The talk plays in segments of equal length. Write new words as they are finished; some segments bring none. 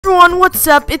everyone, what's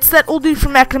up? It's that old dude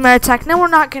from McNAMARATech. Now we're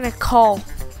not going to call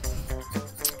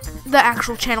the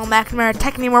actual channel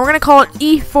McNAMARATech anymore. We're going to call it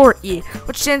E4E,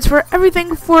 which stands for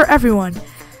Everything for Everyone.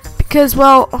 Because,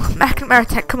 well,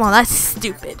 McNAMARATech, come on, that's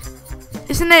stupid.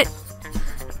 Isn't it?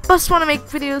 Must want to make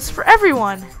videos for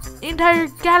everyone. The entire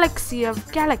galaxy of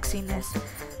galaxiness.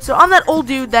 So I'm that old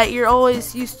dude that you're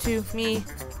always used to, me,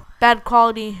 bad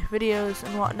quality videos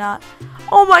and whatnot.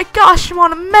 Oh my gosh, I'm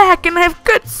on a Mac and I have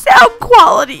good sound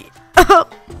quality.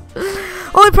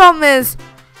 Only problem is,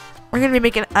 we're going to be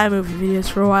making iMovie videos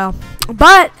for a while.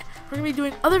 But, we're going to be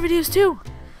doing other videos too.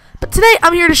 But today,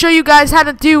 I'm here to show you guys how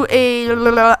to do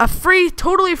a free,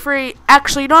 totally free,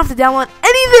 actually you don't have to download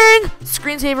anything,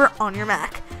 screensaver on your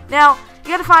Mac. Now, you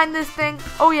got to find this thing.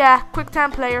 Oh yeah,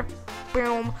 QuickTime Player.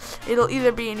 Boom. It'll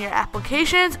either be in your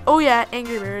applications, oh yeah,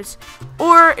 Angry Birds,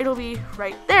 or it'll be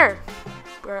right there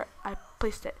where I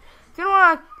placed it. You're gonna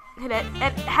want to hit it,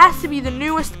 and it has to be the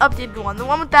newest updated one, the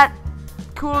one with that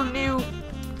cool new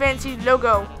fancy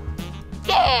logo.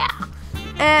 Yeah!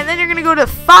 And then you're gonna go to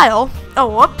File. Oh,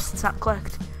 whoops, it's not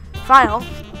clicked. File,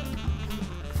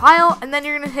 and then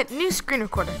you're gonna hit New Screen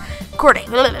Recording. So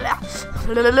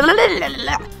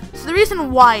the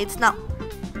reason why it's not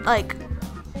like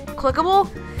clickable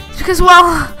is because,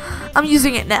 well, I'm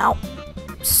using it now.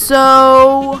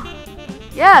 So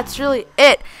yeah, it's really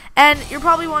it. And you're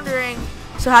probably wondering,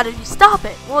 so how did you stop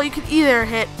it? Well, you could either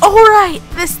hit, alright,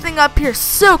 this thing up here,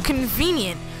 so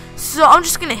convenient. So I'm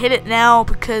just gonna hit it now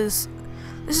because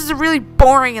this is a really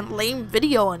boring and lame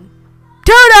video, and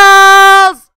ta-da!